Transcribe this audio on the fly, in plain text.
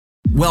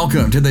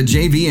Welcome to the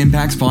JV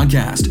Impacts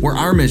Podcast, where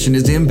our mission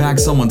is to impact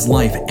someone's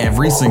life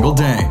every single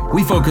day.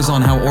 We focus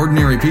on how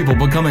ordinary people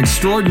become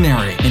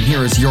extraordinary. And here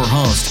is your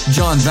host,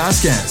 John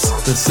Vasquez,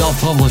 the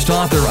self-published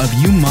author of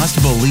You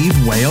Must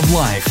Believe Way of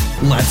Life.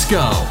 Let's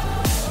go.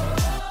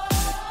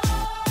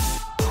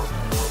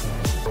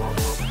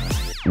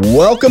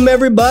 Welcome,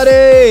 everybody,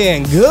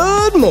 and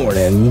good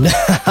morning.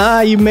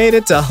 You made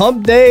it to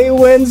Hump Day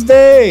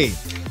Wednesday.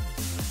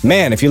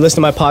 Man, if you listened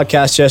to my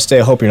podcast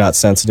yesterday, I hope you're not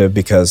sensitive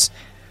because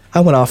I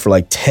went off for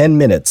like 10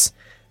 minutes,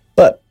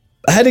 but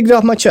I had to get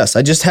off my chest.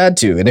 I just had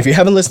to. And if you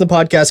haven't listened to the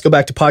podcast, go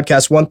back to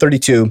podcast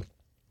 132.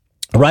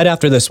 Right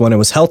after this one, it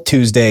was Health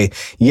Tuesday.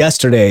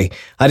 Yesterday,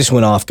 I just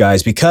went off,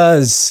 guys,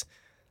 because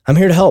I'm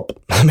here to help.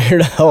 I'm here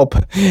to help.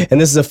 And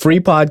this is a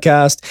free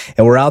podcast,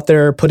 and we're out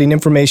there putting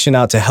information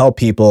out to help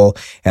people,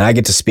 and I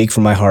get to speak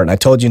from my heart. And I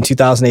told you in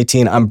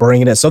 2018, I'm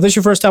bringing it. So if this is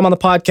your first time on the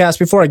podcast,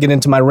 before I get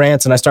into my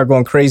rants and I start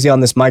going crazy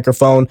on this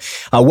microphone,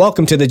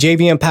 welcome to the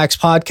JV Impacts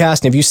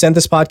Podcast. And if you sent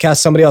this podcast to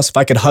somebody else, if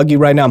I could hug you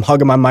right now, I'm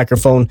hugging my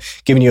microphone,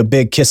 giving you a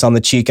big kiss on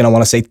the cheek, and I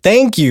want to say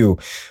thank you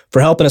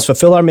for helping us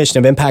fulfill our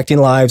mission of impacting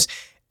lives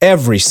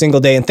every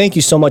single day. And thank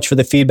you so much for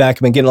the feedback.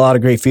 I've been getting a lot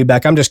of great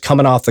feedback. I'm just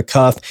coming off the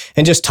cuff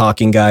and just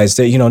talking, guys.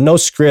 No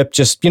script,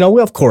 just,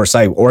 of course,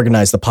 I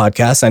organize the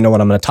podcast. I know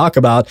what I'm going to talk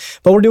about,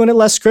 but we're doing it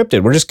less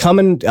scripted. We're just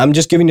coming. I'm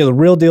just giving you the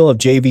real deal of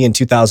JV in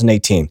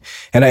 2018.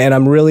 And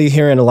I'm really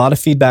hearing a lot of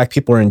feedback.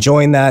 People are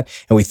enjoying that.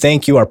 And we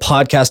thank you. Our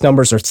podcast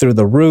numbers are through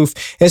the roof.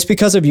 And it's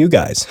because of you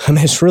guys. I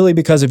mean, it's really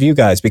because of you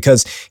guys,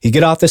 because you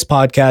get off this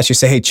podcast, you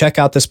say, hey, check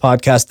out this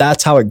podcast.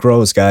 That's how it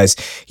grows, guys.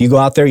 You go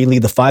out there, you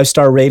leave the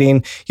 5-star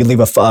rating, you leave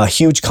a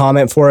huge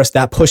comment for us.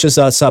 That pushes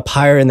us up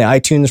higher in the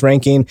iTunes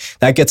ranking.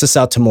 That gets us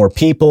out to more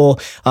people.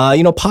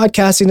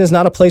 Podcasting is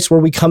not a place where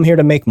we come here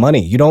to make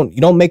money. You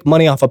don't make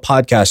money off a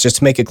podcast, just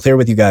to make it clear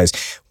with you guys.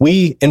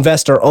 We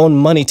invest our own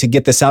money to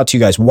get this out to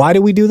you guys. Why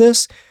do we do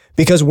this?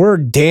 Because we're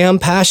damn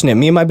passionate.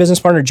 Me and my business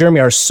partner, Jeremy,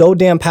 are so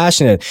damn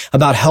passionate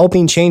about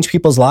helping change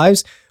people's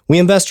lives. We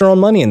invest our own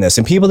money in this.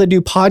 And people that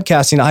do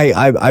podcasting,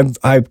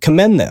 I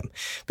commend them,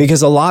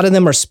 because a lot of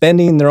them are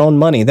spending their own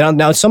money.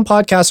 Now, some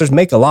podcasters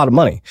make a lot of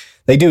money.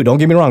 They do. Don't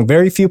get me wrong.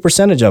 Very few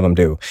percentage of them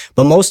do.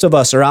 But most of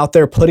us are out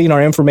there putting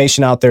our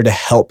information out there to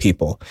help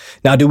people.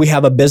 Now, do we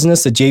have a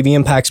business, the JV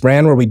Impacts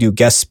brand, where we do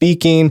guest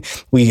speaking?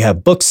 We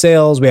have book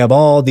sales. We have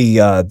all the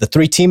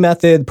 3T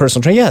method,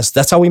 personal training. Yes,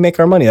 that's how we make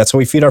our money. That's how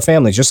we feed our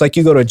families. Just like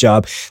you go to a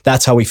job,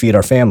 that's how we feed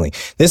our family.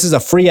 This is a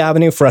free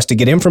avenue for us to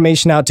get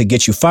information out, to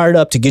get you fired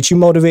up, to get you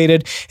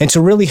motivated, and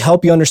to really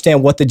help you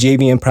understand what the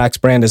JV Impacts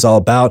brand is all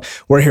about.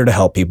 We're here to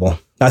help people.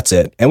 That's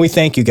it. And we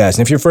thank you guys.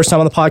 And if you're first time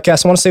on the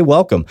podcast, I want to say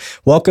welcome.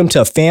 Welcome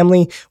to a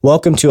family.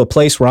 Welcome to a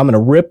place where I'm going to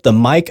rip the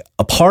mic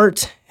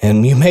apart,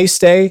 and you may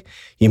stay,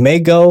 you may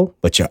go,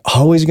 but you're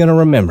always going to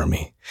remember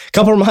me.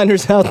 Couple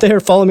reminders out there.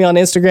 Follow me on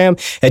Instagram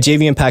at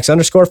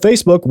JVImpacts_,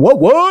 Facebook.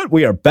 What?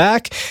 We are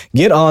back.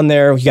 Get on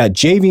there. We got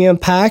JV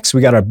Impacts. We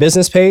got our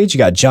business page. You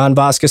got John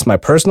Vasquez, my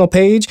personal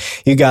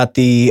page. You got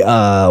the,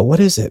 what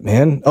is it,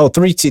 man? Oh,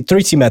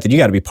 3T method. You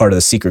got to be part of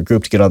the secret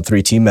group to get on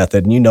 3T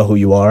method, and you know who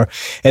you are.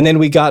 And then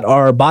we got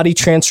our body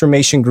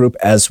transformation group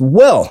as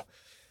well.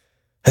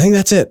 I think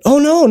that's it. Oh,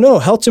 no.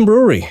 Helton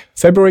Brewery,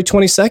 February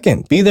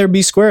 22nd. Be there,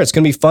 be square. It's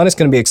going to be fun. It's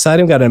going to be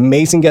exciting. We've got an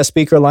amazing guest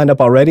speaker lined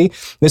up already.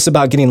 This is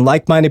about getting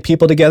like-minded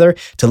people together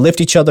to lift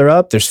each other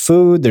up. There's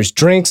food, there's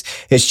drinks.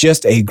 It's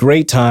just a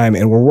great time,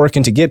 and we're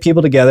working to get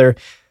people together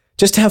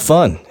just to have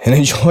fun and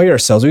enjoy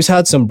ourselves. We've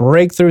had some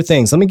breakthrough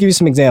things. Let me give you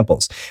some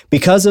examples.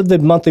 Because of the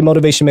monthly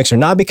motivation mixer,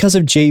 not because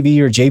of JV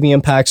or JV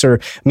Impacts or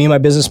me and my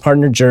business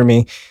partner,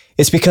 Jeremy,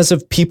 it's because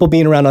of people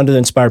being around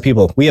under-inspired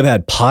people. We have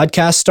had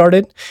podcasts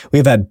started. We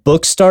have had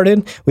books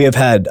started. We have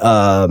had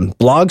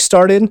blogs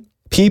started.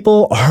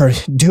 People are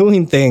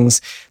doing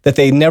things that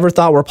they never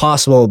thought were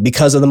possible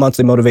because of the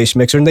monthly motivation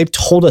mixer, and they've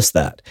told us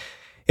that.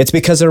 It's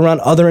because they're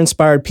around other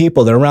inspired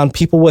people. They're around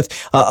people with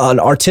an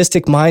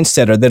artistic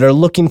mindset, or that are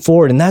looking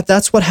forward. And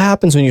that's what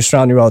happens when you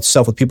surround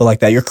yourself with people like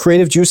that. Your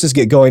creative juices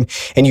get going,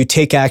 and you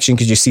take action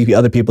because you see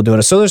other people doing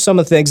it. So there's some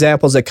of the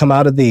examples that come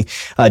out of the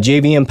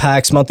JV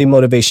Impacts Monthly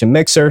Motivation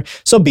Mixer.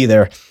 So be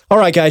there. All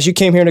right, guys, you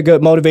came here to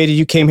get motivated.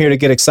 You came here to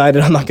get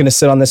excited. I'm not going to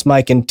sit on this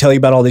mic and tell you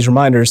about all these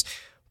reminders,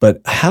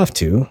 but I have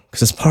to,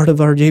 because it's part of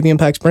our JV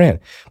Impacts brand.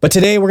 But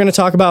today we're going to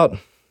talk about,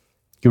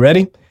 you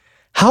ready?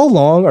 How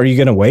long are you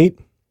going to wait?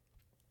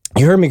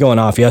 You heard me going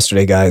off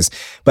yesterday, guys,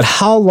 but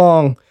how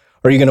long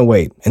are you going to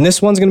wait? And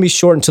this one's going to be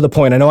short and to the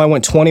point. I know I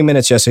went 20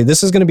 minutes yesterday.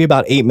 This is going to be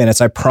about 8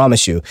 minutes, I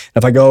promise you. And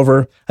if I go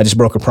over, I just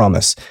broke a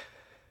promise.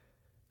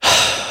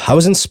 I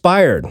was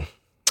inspired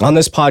on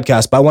this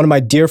podcast by one of my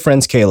dear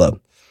friends, Kaleb.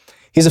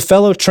 He's a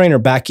fellow trainer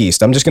back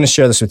east. I'm just going to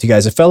share this with you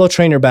guys. A fellow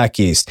trainer back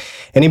east.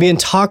 And he'd been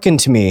talking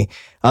to me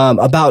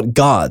about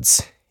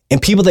gods.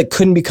 And people that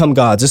couldn't become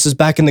gods. This is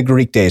back in the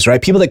Greek days, right?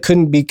 People that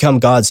couldn't become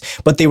gods,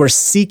 but they were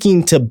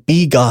seeking to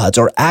be gods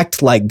or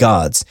act like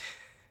gods.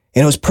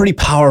 And it was pretty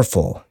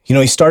powerful.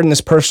 He started in this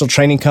personal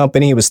training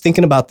company. He was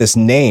thinking about this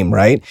name,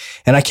 right?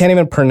 And I can't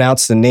even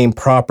pronounce the name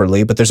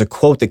properly, but there's a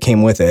quote that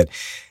came with it.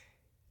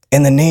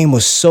 And the name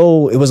was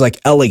it was like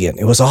elegant.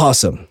 It was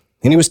awesome.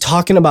 And he was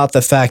talking about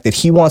the fact that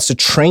he wants to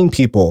train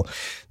people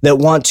that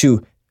want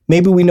to,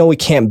 maybe we know we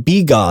can't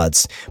be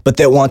gods, but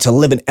that want to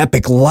live an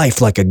epic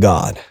life like a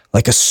god,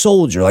 like a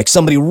soldier, like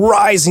somebody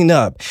rising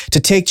up to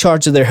take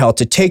charge of their health,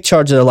 to take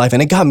charge of their life.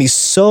 And it got me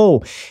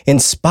so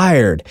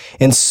inspired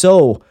and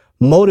so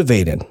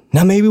motivated.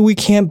 Now, maybe we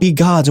can't be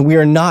gods and we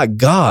are not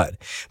God,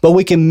 but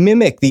we can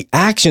mimic the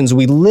actions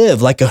we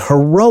live like a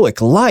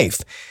heroic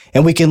life,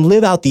 and we can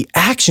live out the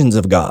actions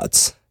of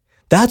gods.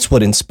 That's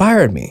what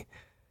inspired me.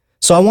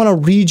 So I want to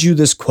read you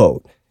this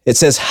quote. It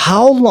says,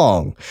 how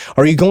long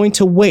are you going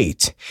to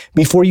wait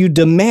before you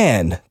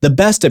demand the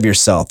best of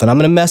yourself? And I'm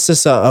going to mess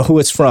this up, who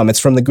it's from. It's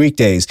from the Greek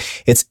days.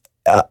 It's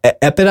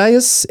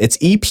Epictetus. It's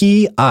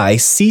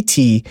Epictetus.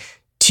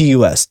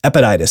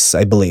 Epictetus,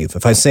 I believe,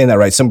 if I'm saying that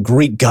right, some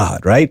Greek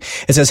god, right?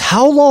 It says,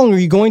 how long are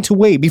you going to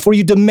wait before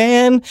you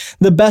demand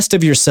the best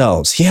of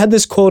yourselves? He had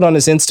this quote on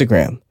his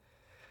Instagram.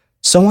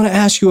 So I want to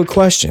ask you a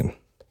question.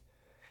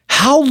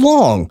 How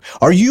long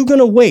are you going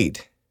to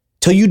wait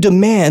till you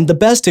demand the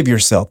best of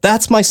yourself?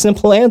 That's my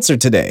simple answer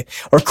today,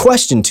 or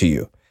question to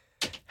you.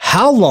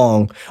 How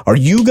long are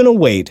you going to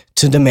wait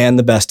to demand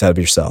the best out of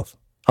yourself?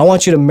 I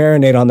want you to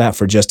marinate on that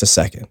for just a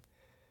second.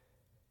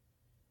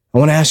 I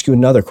want to ask you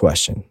another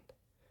question.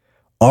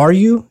 Are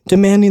you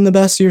demanding the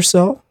best of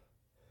yourself?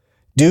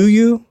 Do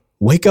you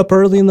wake up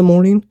early in the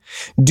morning?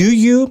 Do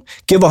you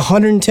give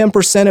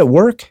 110% at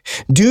work?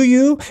 Do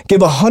you give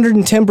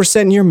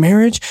 110% in your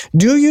marriage?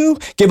 Do you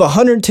give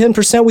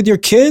 110% with your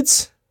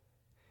kids?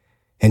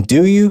 And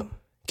do you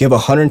give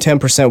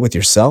 110% with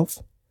yourself?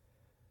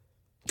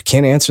 If you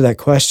can't answer that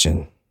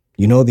question,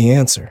 you know the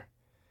answer.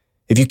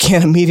 If you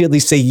can't immediately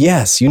say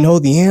yes, you know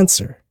the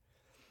answer.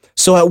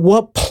 So at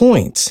what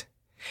point,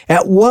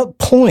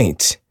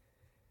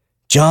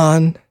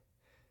 John,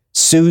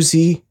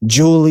 Susie,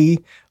 Julie,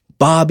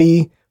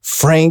 Bobby,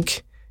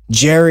 Frank,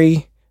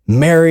 Jerry,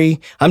 Mary,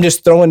 I'm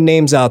just throwing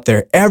names out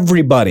there.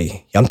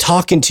 Everybody, I'm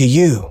talking to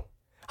you.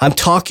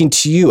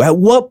 At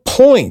what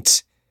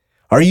point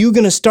are you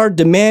going to start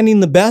demanding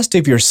the best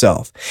of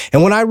yourself?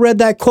 And when I read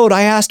that quote,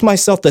 I asked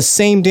myself the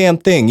same damn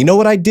thing. You know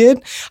what I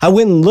did? I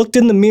went and looked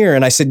in the mirror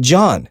and I said,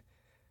 John,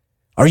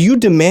 are you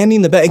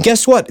demanding the best? And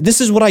guess what? This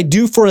is what I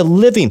do for a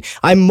living.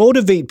 I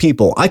motivate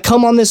people. I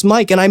come on this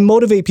mic and I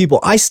motivate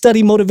people. I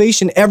study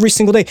motivation every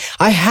single day.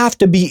 I have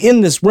to be in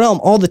this realm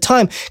all the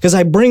time because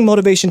I bring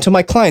motivation to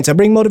my clients. I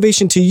bring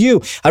motivation to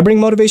you. I bring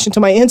motivation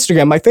to my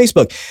Instagram, my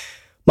Facebook.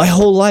 My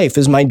whole life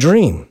is my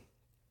dream.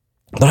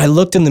 But I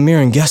looked in the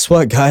mirror and guess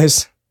what,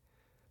 guys?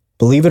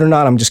 Believe it or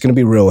not, I'm just going to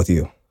be real with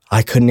you.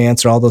 I couldn't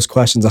answer all those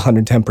questions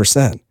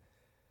 110%.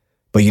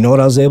 But you know what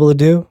I was able to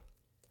do?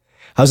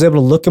 I was able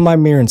to look in my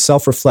mirror and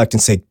self-reflect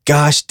and say,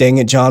 gosh, dang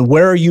it, John,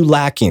 where are you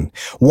lacking?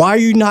 Why are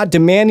you not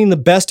demanding the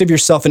best of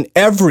yourself in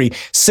every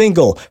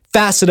single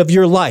facet of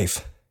your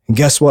life? And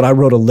guess what? I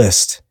wrote a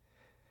list.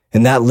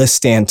 And that list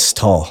stands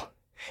tall.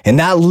 And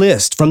that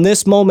list from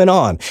this moment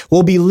on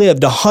will be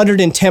lived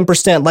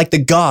 110% like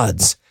the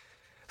gods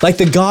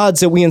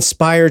that we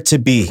inspire to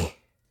be.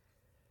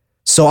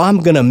 So I'm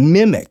going to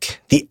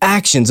mimic the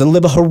actions and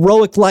live a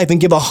heroic life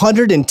and give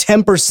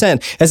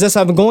 110% as if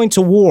I'm going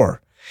to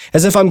war,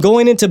 as if I'm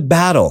going into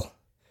battle,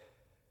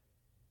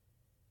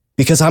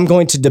 because I'm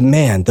going to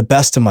demand the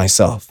best of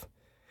myself.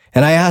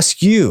 And I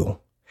ask you,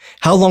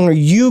 how long are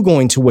you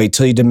going to wait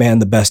till you demand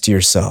the best of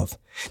yourself?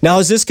 Now,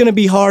 is this going to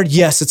be hard?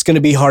 Yes, it's going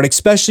to be hard,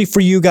 especially for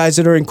you guys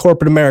that are in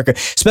corporate America,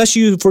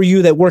 especially for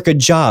you that work a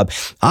job.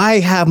 I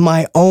have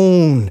my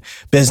own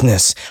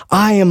business.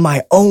 I am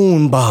my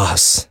own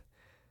boss.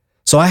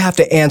 So I have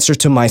to answer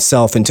to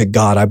myself and to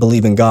God. I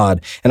believe in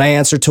God. And I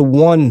answer to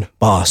one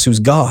boss who's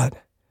God.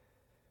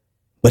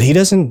 But he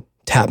doesn't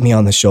tap me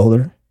on the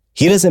shoulder.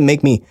 He doesn't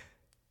make me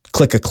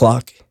click a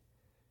clock.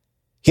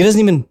 He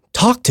doesn't even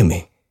talk to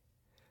me.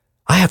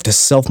 I have to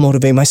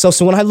self-motivate myself.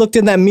 So when I looked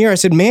in that mirror, I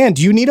said, man,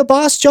 do you need a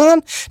boss,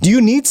 John? Do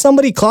you need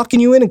somebody clocking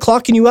you in and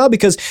clocking you out?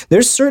 Because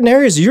there's certain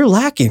areas you're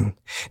lacking.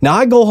 Now,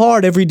 I go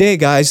hard every day,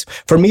 guys.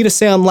 For me to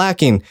say I'm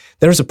lacking,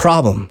 there's a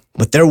problem.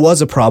 But there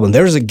was a problem.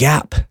 There was a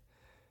gap.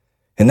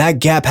 And that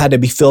gap had to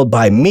be filled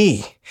by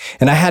me.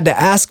 And I had to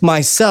ask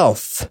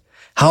myself,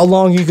 how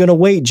long are you going to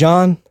wait,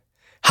 John?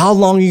 How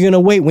long are you going to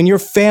wait when your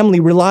family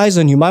relies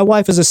on you? My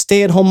wife is a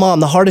stay-at-home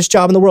mom, the hardest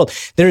job in the world.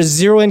 There is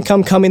zero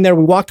income coming there.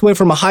 We walked away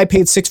from a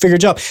high-paid six-figure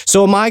job.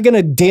 So am I going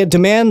to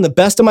demand the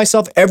best of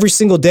myself every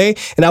single day?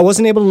 And I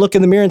wasn't able to look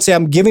in the mirror and say,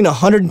 I'm giving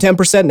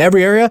 110% in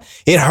every area.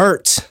 It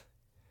hurt.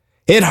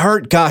 It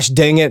hurt, gosh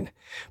dang it.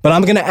 But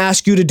I'm going to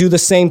ask you to do the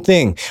same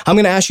thing. I'm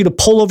going to ask you to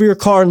pull over your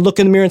car and look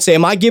in the mirror and say,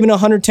 am I giving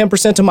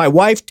 110% to my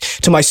wife,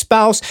 to my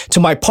spouse, to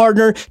my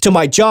partner, to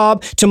my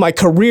job, to my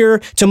career,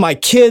 to my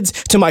kids,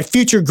 to my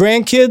future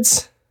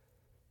grandkids?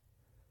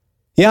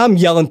 Yeah, I'm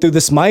yelling through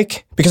this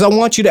mic because I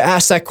want you to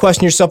ask that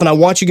question yourself, and I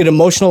want you to get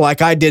emotional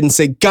like I did and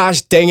say,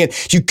 gosh dang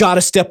it, you got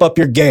to step up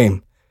your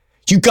game.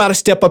 You got to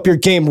step up your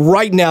game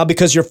right now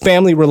because your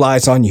family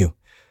relies on you.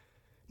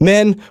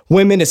 Men,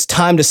 women, it's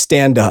time to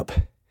stand up.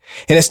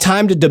 And it's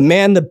time to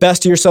demand the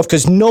best of yourself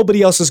because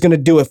nobody else is going to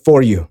do it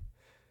for you.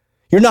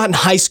 You're not in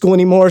high school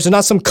anymore. There's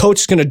not some coach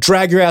that's going to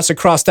drag your ass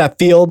across that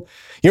field.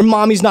 Your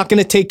mommy's not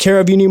going to take care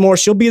of you anymore.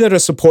 She'll be there to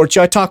support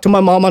you. I talk to my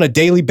mom on a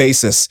daily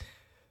basis.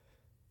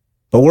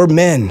 But we're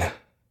men.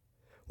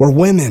 We're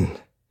women.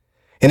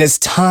 And it's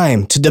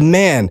time to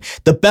demand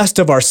the best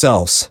of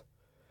ourselves,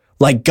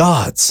 like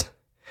gods,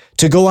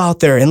 to go out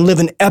there and live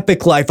an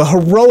epic life, a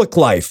heroic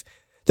life,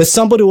 that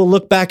somebody will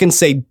look back and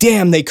say,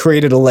 damn, they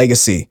created a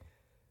legacy.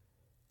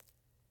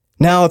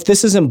 Now, if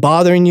this isn't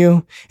bothering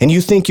you and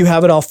you think you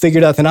have it all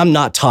figured out, then I'm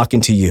not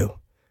talking to you.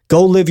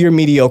 Go live your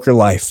mediocre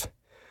life.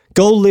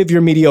 Go live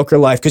your mediocre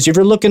life. Because if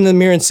you're looking in the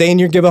mirror and saying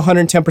you're giving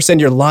 110%,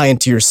 you're lying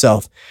to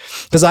yourself.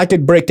 Because I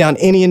could break down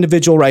any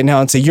individual right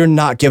now and say you're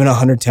not giving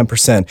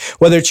 110%.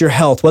 Whether it's your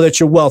health, whether it's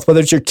your wealth,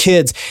 whether it's your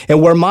kids.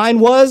 And where mine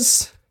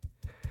is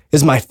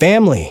my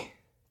family.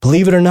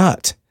 Believe it or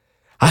not.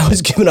 I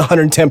was giving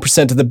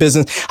 110% to the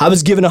business. I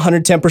was giving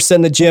 110%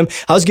 in the gym.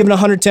 I was giving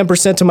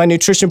 110% to my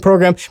nutrition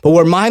program. But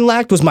where mine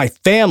lacked was my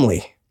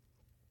family.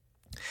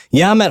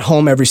 Yeah, I'm at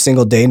home every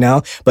single day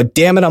now, but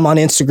damn it, I'm on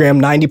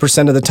Instagram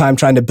 90% of the time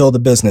trying to build a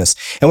business.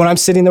 And when I'm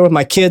sitting there with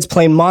my kids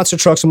playing monster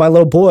trucks with my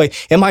little boy,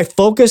 am I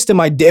focused?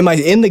 Am I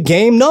in the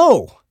game?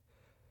 No.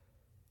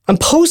 I'm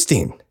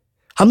posting.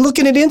 I'm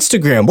looking at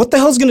Instagram. What the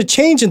hell's going to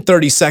change in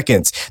 30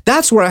 seconds?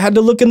 That's where I had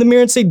to look in the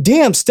mirror and say,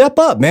 damn, step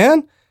up,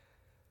 man.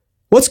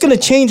 What's going to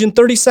change in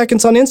 30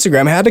 seconds on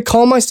Instagram? I had to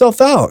call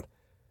myself out.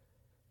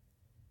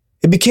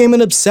 It became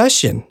an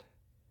obsession.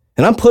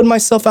 And I'm putting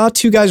myself out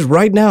to you guys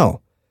right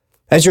now.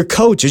 As your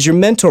coach, as your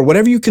mentor,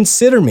 whatever you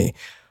consider me.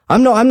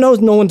 I'm no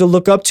one to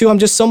look up to. I'm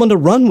just someone to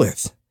run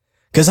with.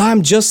 Because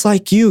I'm just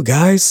like you,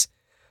 guys.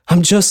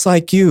 I'm just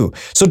like you.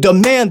 So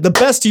demand the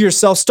best of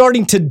yourself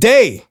starting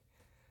today.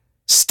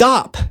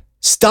 Stop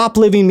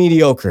living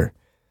mediocre.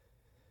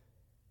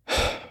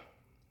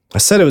 I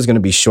said it was going to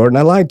be short and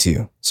I lied to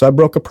you. So I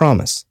broke a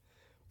promise.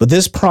 But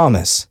this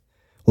promise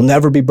will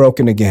never be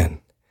broken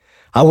again.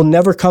 I will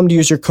never come to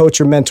you as your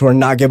coach or mentor and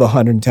not give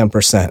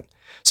 110%.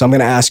 So I'm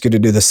going to ask you to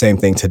do the same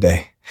thing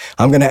today.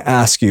 I'm going to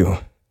ask you,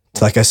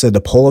 like I said,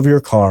 to pull over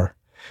your car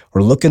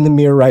or look in the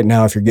mirror right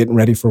now if you're getting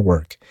ready for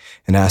work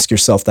and ask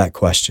yourself that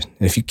question.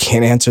 And if you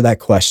can't answer that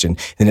question,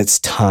 then it's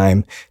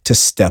time to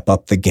step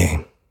up the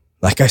game.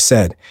 Like I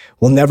said,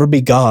 we'll never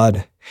be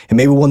God, and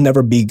maybe we'll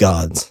never be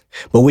gods,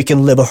 but we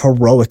can live a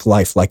heroic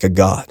life like a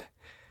god.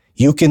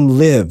 You can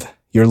live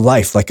your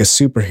life like a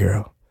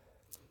superhero,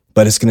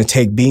 but it's going to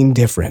take being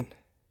different,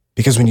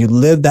 because when you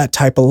live that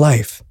type of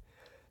life,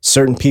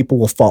 certain people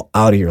will fall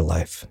out of your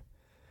life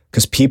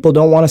because people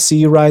don't want to see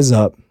you rise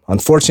up.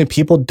 Unfortunately,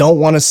 people don't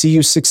want to see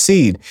you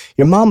succeed.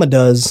 Your mama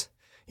does.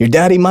 Your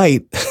daddy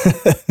might,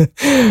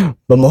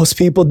 but most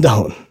people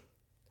don't.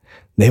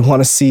 They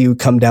want to see you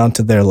come down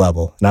to their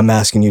level. And I'm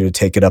asking you to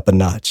take it up a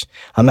notch.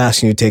 I'm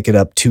asking you to take it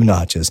up 2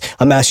 notches.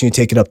 I'm asking you to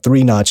take it up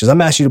 3 notches. I'm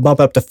asking you to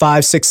bump up to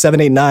 5, 6,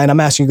 7, 8, 9. I'm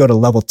asking you to go to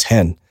level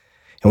 10.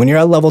 And when you're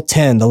at level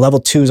 10, the level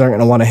 2s aren't going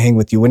to want to hang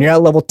with you. When you're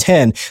at level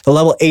 10, the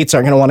level 8s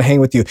aren't going to want to hang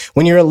with you.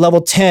 When you're at level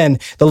 10,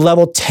 the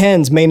level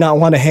 10s may not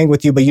want to hang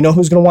with you, but you know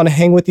who's going to want to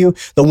hang with you?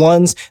 The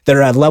ones that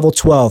are at level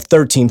 12,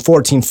 13,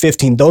 14,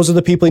 15. Those are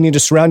the people you need to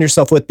surround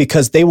yourself with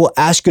because they will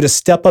ask you to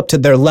step up to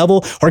their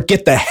level or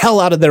get the hell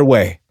out of their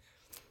way.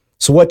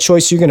 So what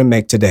choice are you going to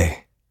make today?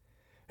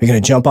 Are you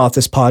going to jump off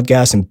this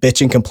podcast and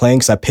bitch and complain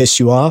because I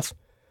pissed you off?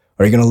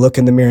 Or are you going to look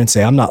in the mirror and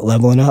say, I'm not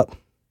leveling up.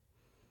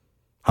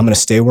 I'm going to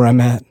stay where I'm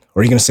at. Or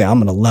are you going to say, I'm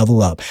going to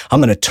level up. I'm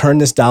going to turn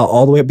this dial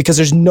all the way up because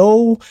there's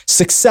no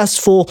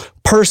successful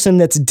person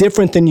that's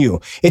different than you.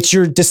 It's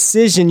your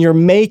decision you're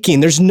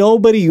making. There's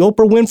nobody.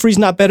 Oprah Winfrey's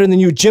not better than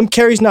you. Jim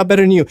Carrey's not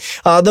better than you.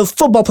 The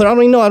football player, I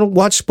don't even know. I don't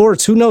watch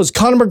sports. Who knows?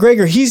 Conor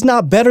McGregor, he's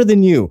not better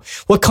than you.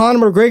 What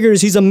Conor McGregor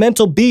is, he's a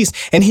mental beast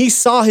and he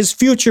saw his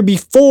future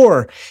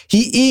before he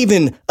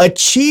even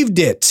achieved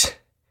it.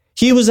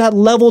 He was at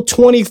level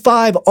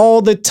 25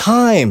 all the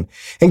time.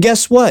 And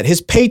guess what?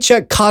 His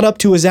paycheck caught up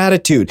to his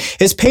attitude.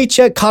 His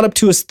paycheck caught up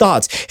to his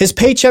thoughts. His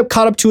paycheck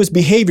caught up to his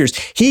behaviors.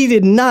 He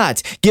did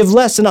not give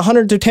less than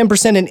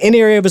 110% in any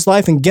area of his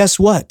life. And guess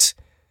what?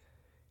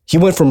 He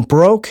went from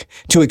broke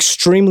to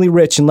extremely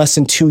rich in less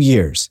than 2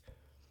 years.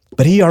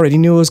 But he already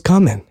knew it was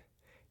coming.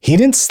 He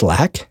didn't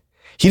slack.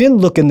 He didn't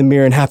look in the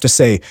mirror and have to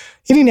say,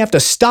 he didn't have to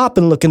stop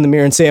and look in the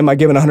mirror and say, am I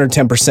giving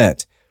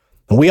 110%?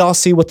 And we all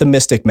see what the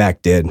Mystic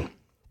Mac did.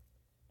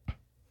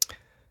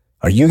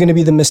 Are you going to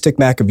be the Mystic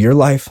Mac of your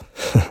life?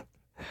 Or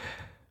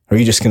are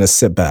you just going to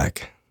sit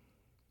back?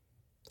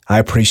 I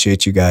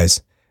appreciate you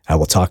guys. I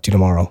will talk to you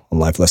tomorrow on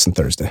Life Lesson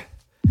Thursday.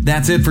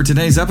 That's it for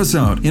today's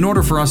episode. In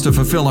order for us to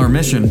fulfill our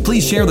mission,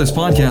 please share this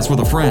podcast with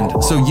a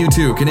friend so you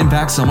too can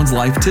impact someone's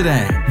life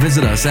today.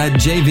 Visit us at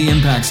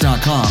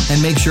jvimpacts.com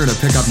and make sure to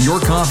pick up your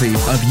copy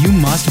of You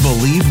Must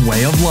Believe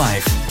Way of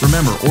Life.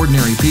 Remember,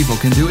 ordinary people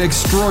can do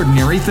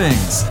extraordinary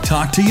things.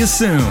 Talk to you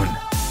soon.